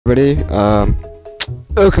everybody.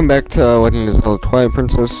 Welcome back to Legend of Zelda Twilight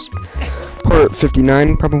Princess, part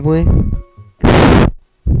 59, probably.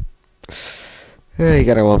 You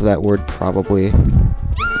gotta love that word, probably.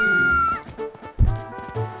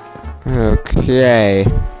 Okay.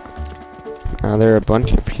 Now there are a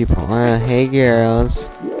bunch of people. Hey girls.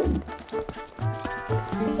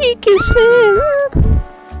 Hey kissing.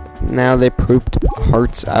 Now they pooped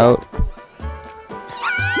hearts out.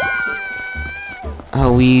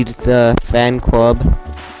 I'll lead the fan club.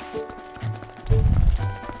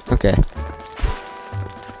 Okay.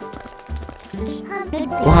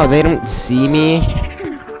 Wow, they don't see me?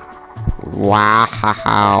 Wow.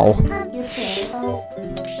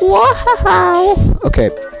 Wow. Okay.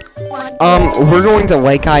 We're going to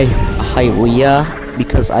Lake Hylia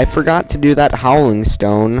because I forgot to do that Howling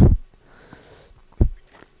Stone.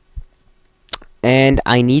 And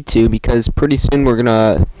I need to because pretty soon we're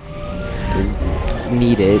gonna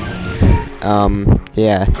need it.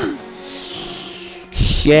 Yeah.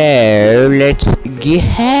 So let's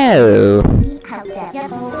go.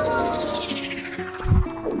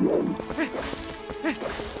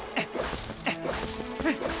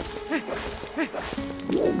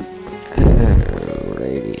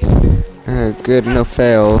 Alrighty. Good, no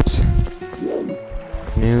fails.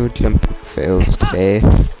 No jumping fails today.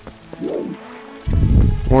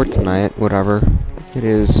 Or tonight, whatever. It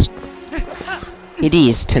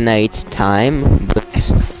is tonight's time,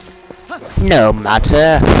 but no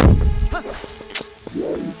matter.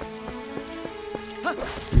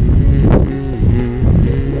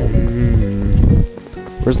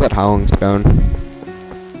 Where's that Howling Stone?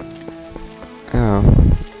 Oh.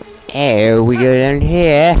 Oh, we go down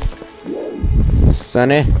here.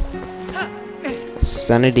 Sunny.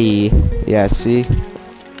 Sunny D. Yeah, see?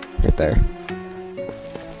 Right there.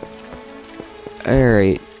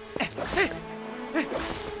 Alright.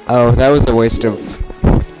 Oh, that was a waste of...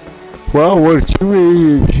 Well, what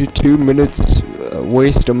 2 minutes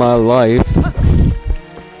waste of my life.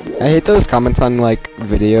 I hate those comments on, like,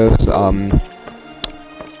 videos,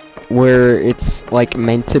 where it's, like,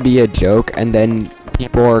 meant to be a joke, and then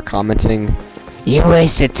people are commenting, "You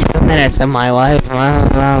wasted 2 minutes of my life,"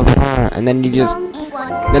 and then you just,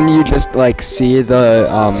 like, see the,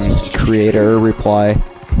 creator reply,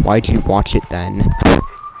 "Why'd you watch it then?"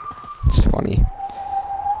 It's funny.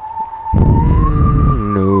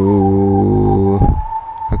 No.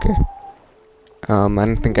 Okay. I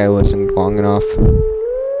don't think I listened long enough.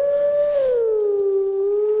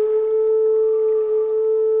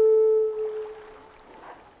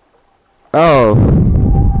 Oh.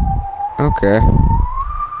 Okay.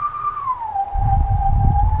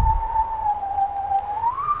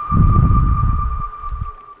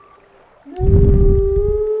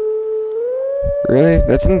 Really?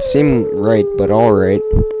 That didn't seem right, but alright.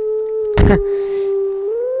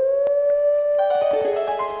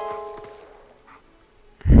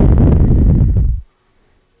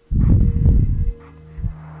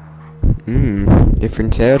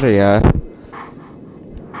 Different area.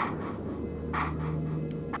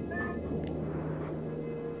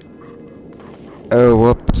 Oh,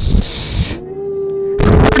 whoops.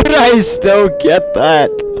 Did I still get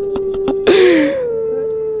that?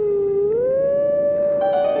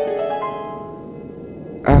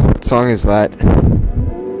 What song is that?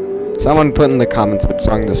 Someone put in the comments what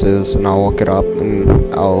song this is, and I'll look it up,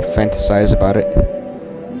 and I'll fantasize about it.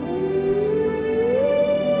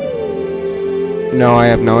 No, I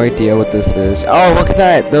have no idea what this is. Oh, look at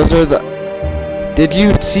that! Those are the... Did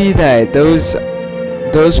you see that? Those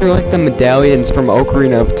are like the medallions from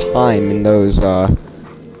Ocarina of Time, and those,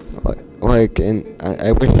 like,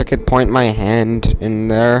 I wish I could point my hand in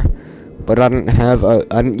there, but I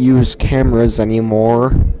don't use cameras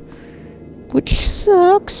anymore, which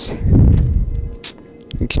sucks.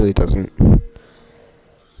 Actually, it doesn't.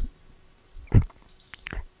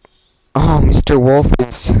 Oh, Mr. Wolf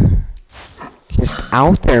is just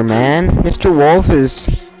out there, man. Mr. Wolf is...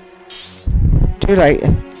 Dude,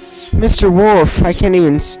 Mr. Wolf, I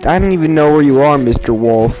don't even know where you are, Mr.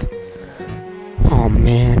 Wolf. Oh,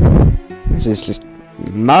 man. This is just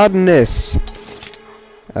madness.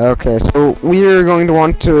 Okay, so we are going to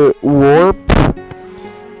want to warp,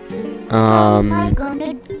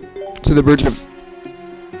 to the bridge of,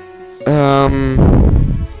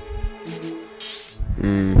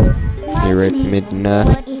 you're right, no.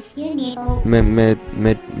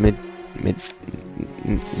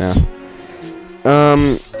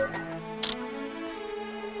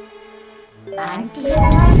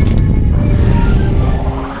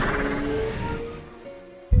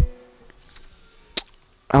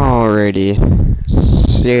 Alrighty.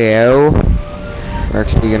 So We're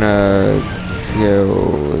actually gonna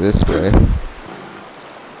go this way.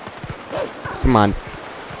 Come on.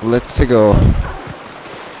 Let's go.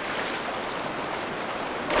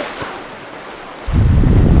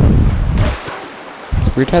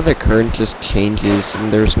 It's weird how the current just changes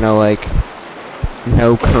and there's no, like,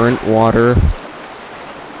 no current water.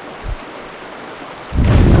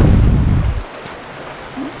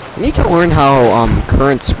 I need to learn how,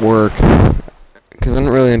 currents work, because I don't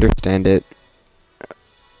really understand it.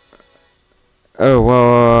 Oh,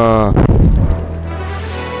 whoa.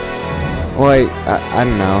 Well, I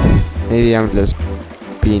don't know. Maybe I'm just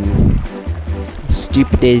being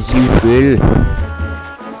stupid as usual.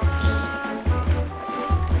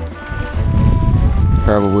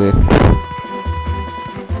 Probably.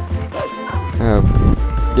 Oh.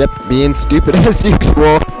 Yep, being stupid as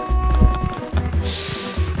usual.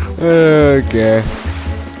 Okay.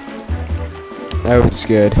 That was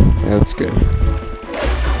good. That was good.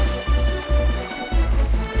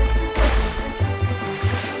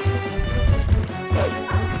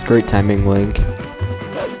 Great timing, Link.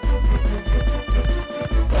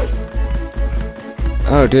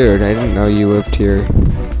 Oh, dude, I didn't know you lived here.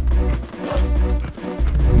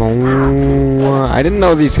 I didn't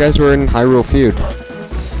know these guys were in Hyrule Feud.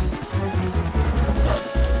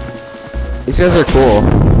 These guys are cool.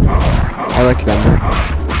 I like them.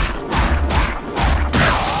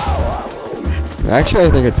 Actually,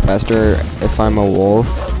 I think it's faster if I'm a wolf,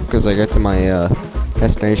 because I get to my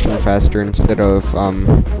destination faster instead of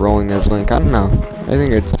rolling as Link. I don't know. I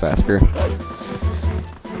think it's faster.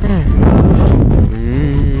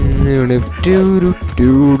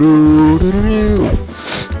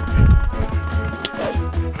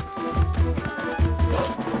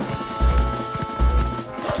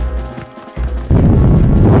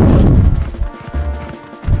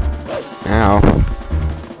 Ow.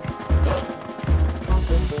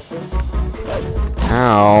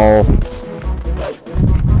 Ow.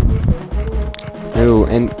 Ooh,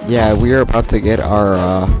 and yeah, we are about to get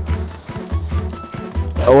our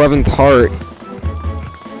 11th heart.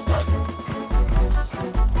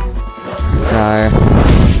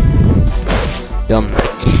 Dumb.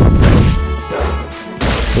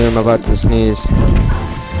 I'm about to sneeze.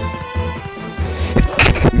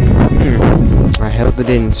 I held it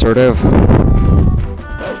in, sort of.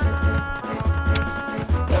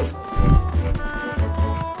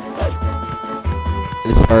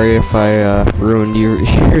 Sorry if I ruined your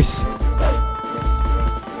ears.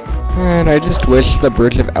 And I just wish the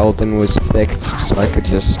Bridge of Elden was fixed so I could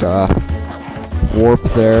just warp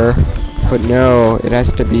there. But no, it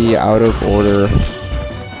has to be out of order.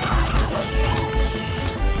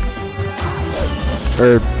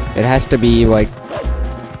 Or it has to be like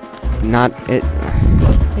not it.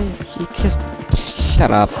 You just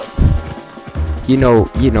shut up. You know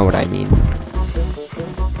what I mean.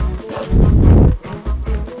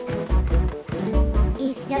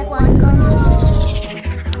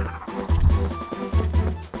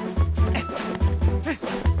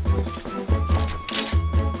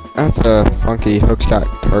 That's a funky hookshot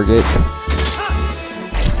target.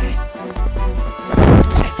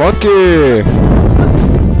 It's funky!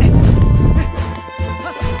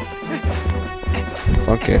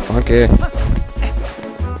 Funky.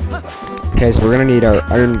 Okay, so we're gonna need our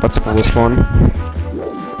iron butts for this one.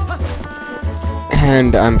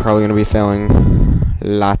 And I'm probably gonna be failing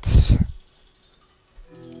lots.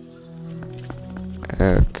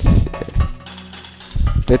 Okay.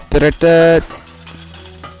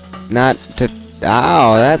 Not to.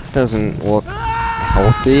 Ow, that doesn't look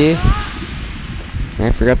healthy.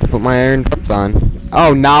 I forgot to put my iron butts on.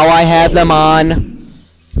 Oh, now I have them on?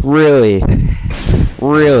 Really?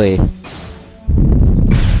 Really?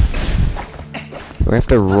 Do I have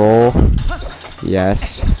to roll?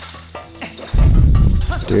 Yes.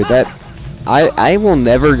 Dude, that. I will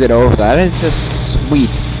never get over that. It's just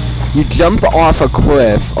sweet. You jump off a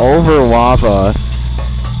cliff over lava.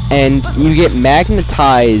 And you get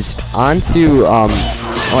magnetized onto,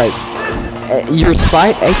 like, your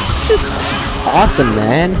side. It's just awesome,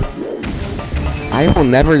 man. I will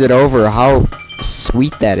never get over how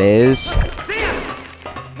sweet that is.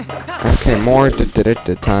 Okay, more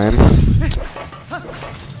time.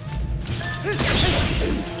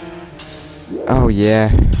 Oh,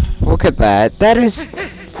 yeah. Look at that. That is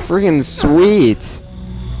freaking sweet.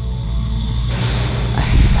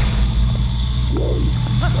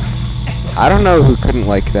 I don't know who couldn't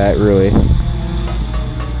like that, really.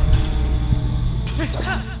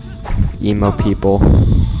 Emo people.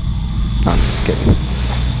 No, I'm just kidding.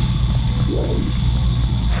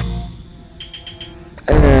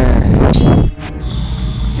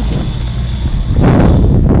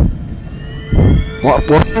 What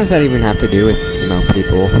does that even have to do with, you know,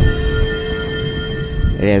 people?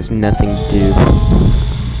 It has nothing to do.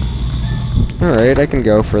 Alright, I can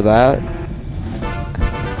go for that.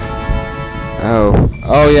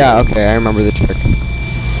 Oh yeah, okay, I remember the trick.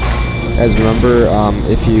 Guys, remember,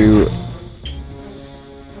 if you...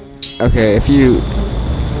 Okay, if you...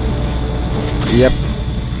 Yep.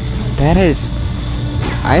 That is...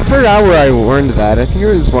 I forgot where I learned that. I think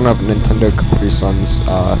it was one of Nintendo Capri Sun's,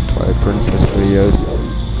 Twilight Princess videos.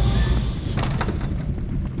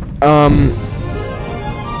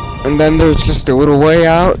 And then there's just a little way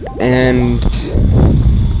out, and...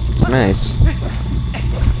 It's nice.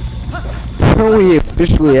 Now we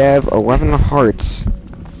officially have 11 hearts.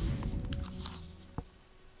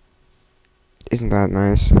 Isn't that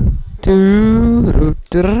nice?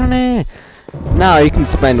 Now you can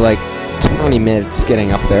spend like 20 minutes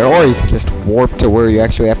getting up there, or you can just warp to where you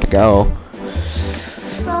actually have to go.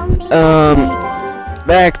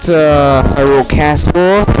 Back to Hyrule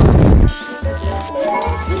Castle.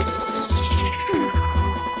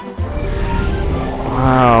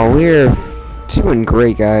 Wow, we're doing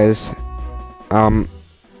great, guys. Man,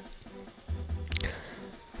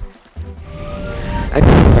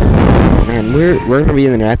 we're gonna be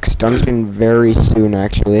in the next dungeon very soon,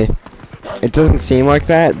 actually. It doesn't seem like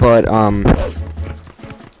that, but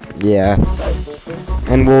yeah.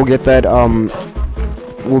 And we'll get that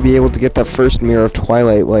we'll be able to get that first Mirror of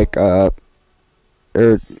Twilight, like or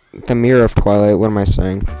the Mirror of Twilight. What am I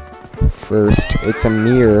saying? First, it's a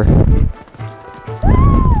mirror.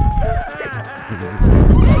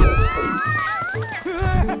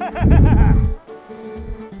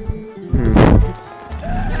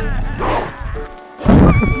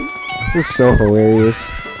 This is so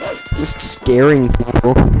hilarious. Just scaring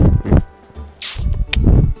people.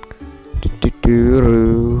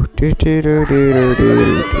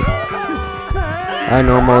 A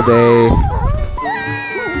normal day.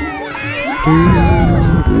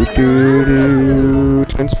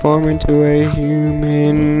 Transform into a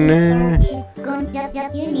human.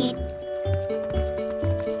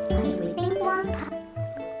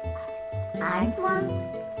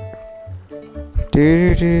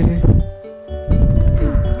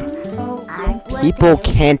 People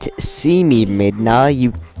can't see me, Midna,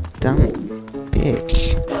 you dumb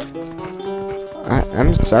bitch.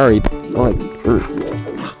 I'm sorry, but like,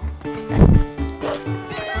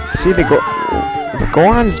 see, the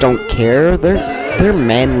Gorons don't care. They're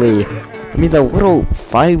manly. I mean, the little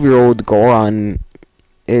 5-year-old Goron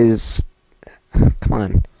is... Come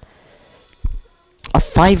on. A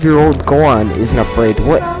 5-year-old Goron isn't afraid.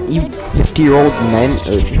 What? You 50-year-old men,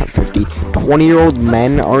 or not 50, 20-year-old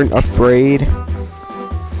men aren't afraid?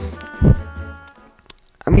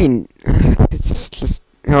 I mean, it's just...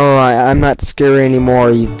 Oh, I'm not scary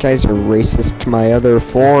anymore. You guys are racist to my other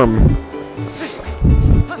form.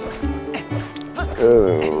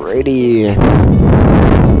 Alrighty.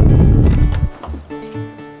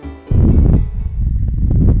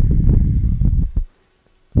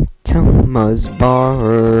 Telma's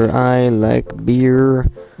bar, I like beer.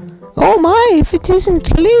 Oh my, if it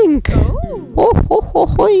isn't Link! Oh ho ho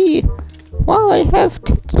hoi! Wow, I have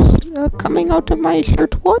tits coming out of my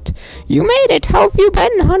shirt. What? You made it! How have you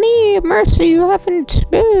been, honey? Mercy, you haven't.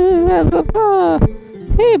 Blah blah blah.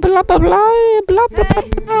 Hey, blah blah blah, blah blah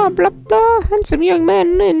blah, blah blah. Handsome young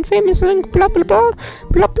man in famous Link. Blah blah blah,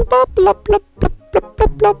 blah blah blah, blah blah blah. Blah blah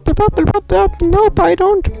blah blah blah blah blah. Nope, I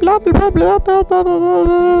don't. Blah blah blah blah blah blah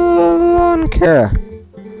blah. I don't care.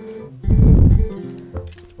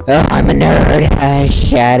 Oh, I'm a nerd.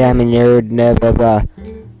 Shut. I'm a nerd. Blah blah blah.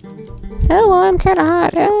 Oh, well, I'm kinda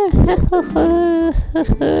hot.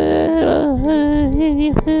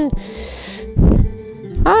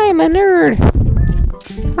 I'm a nerd.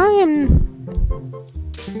 I am.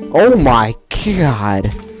 Oh my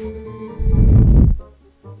god.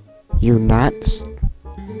 You're not.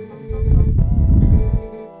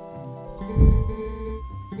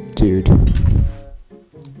 Dude.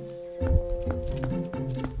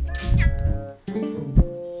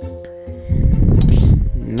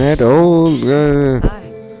 That old.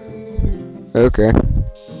 Okay.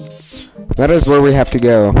 That is where we have to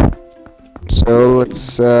go. So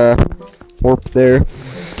let's warp there.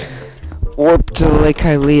 Warp to Lake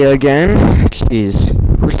Hylia again. Jeez.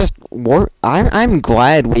 We're just I'm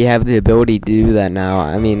glad we have the ability to do that now.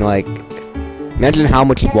 I mean, like, imagine how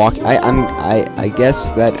much walking. I guess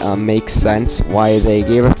that makes sense why they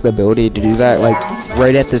gave us the ability to do that. Like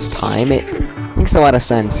right at this time, it makes a lot of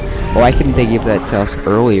sense. Why couldn't they give that to us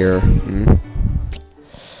earlier?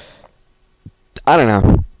 I don't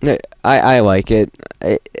know. I like it.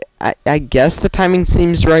 I guess the timing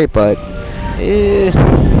seems right, but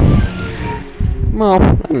Well,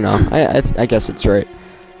 I don't know. I guess it's right.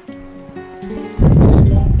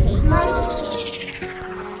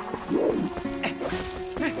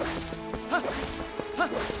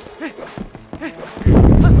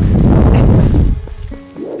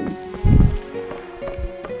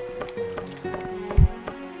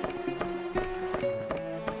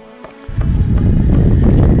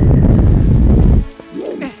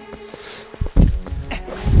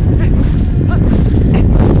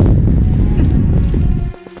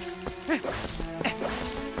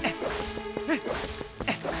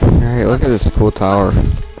 Alright, look at this cool tower.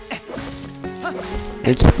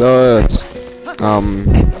 It's the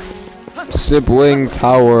sibling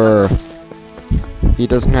tower. He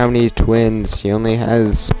doesn't have any twins. He only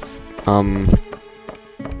has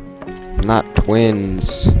not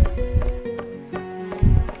twins.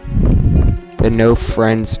 The no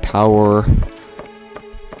friends tower.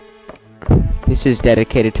 This is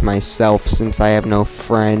dedicated to myself since I have no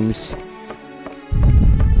friends.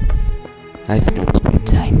 I thought it was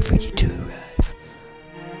time for you to arrive.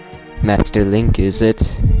 Master Link, is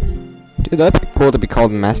it? Dude, that'd be cool to be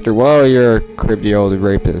called Master. Well, you're a creepy old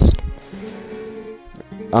rapist.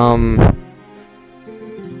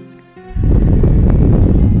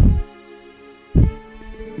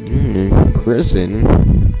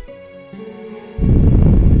 Prison?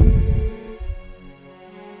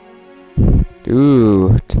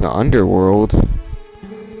 Ooh, to the underworld.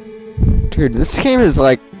 Dude, this game is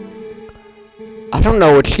like... I don't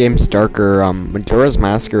know which game's darker, Majora's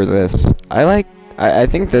Mask or this. I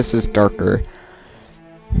think this is darker.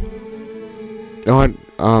 Oh,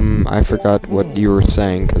 I forgot what you were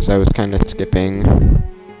saying, because I was kind of skipping.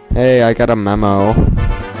 Hey, I got a memo.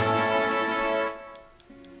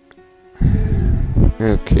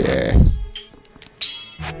 Okay.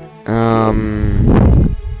 Oh,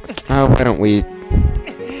 why don't we...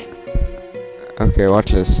 Okay,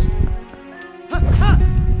 watch this.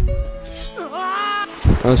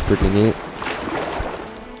 That was pretty neat.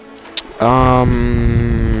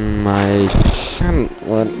 I shouldn't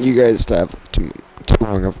want you guys to have too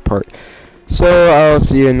long of a part. So, I'll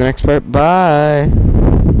see you in the next part. Bye!